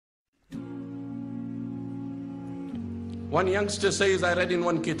One youngster says, I read in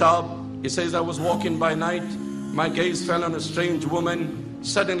one kitab, he says, I was walking by night, my gaze fell on a strange woman.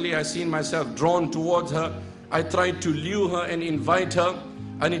 Suddenly I seen myself drawn towards her. I tried to lure her and invite her,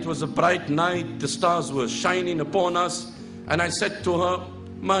 and it was a bright night, the stars were shining upon us. And I said to her,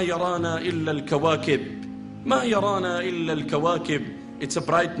 ما يرانا إلا الكواكب, ما يرانا إلا الكواكب. It's a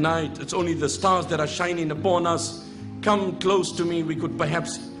bright night, it's only the stars that are shining upon us. Come close to me, we could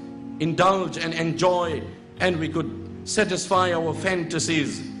perhaps indulge and enjoy, and we could satisfy our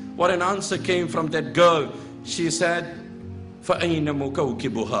fantasies. What an answer came from that girl. She said, فَأَيْنَ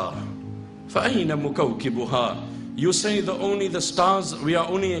مُكَوْكِبُهَا, فَأَيْنَ مُكَوْكِبُهَا. You say only the stars, we are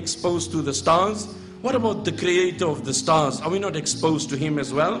only exposed to the stars. What about the creator of the stars? Are we not exposed to him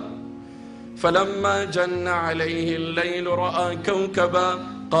as well? فَلَمَّا جَنَّ عَلَيْهِ اللَّيْلُ رَأَى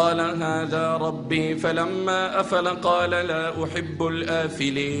كَوْكَبًا قَالَ هَذَا رَبِّي فَلَمَّا أَفَلَ قَالَ لَا أُحِبُّ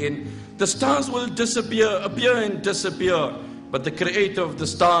الْآفِلِينَ. The stars will disappear, appear and disappear. But the creator of the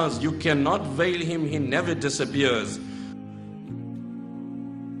stars, you cannot veil him, he never disappears.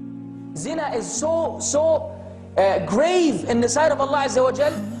 Zina is so grave in the sight of Allah Azza wa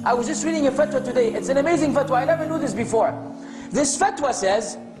Jal. I was just reading a fatwa today. It's an amazing fatwa. I never knew this before. This fatwa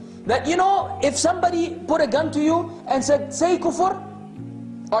says that, you know, if somebody put a gun to you and said, say kufr,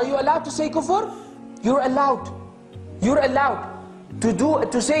 are you allowed to say kufr? You're allowed. You're allowed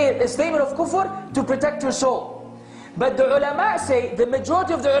to say a statement of kufr to protect your soul. But the ulama say, the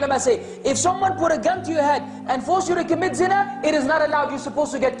majority of the ulama say, if someone put a gun to your head and force you to commit zina, it is not allowed. You're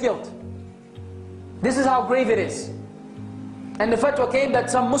supposed to get killed. This is how grave it is. And the fatwa came that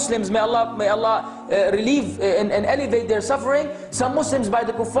some Muslims, may Allah relieve and elevate their suffering, some Muslims by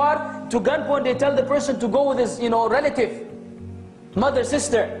the kuffar, to gunpoint they tell the person to go with his relative, mother,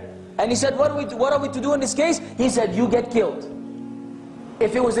 sister. And he said, what are we to do in this case? He said, you get killed.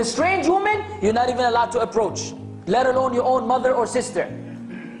 If it was a strange woman, you're not even allowed to approach, let alone your own mother or sister.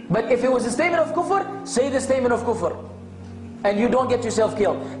 But if it was a statement of kufr, say the statement of kufr, and you don't get yourself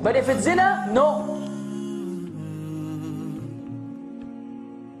killed. But if it's zina, no.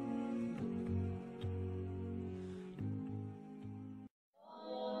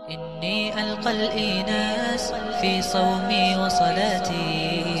 إني ألقى الإناس في صومي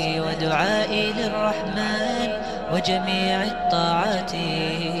وصلاتي ودعائي للرحمن وجميع الطاعات.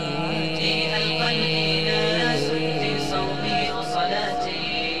 إني ألقى الإناس في صومي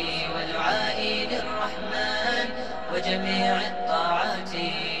وصلاتي ودعائي للرحمن وجميع الطاعات.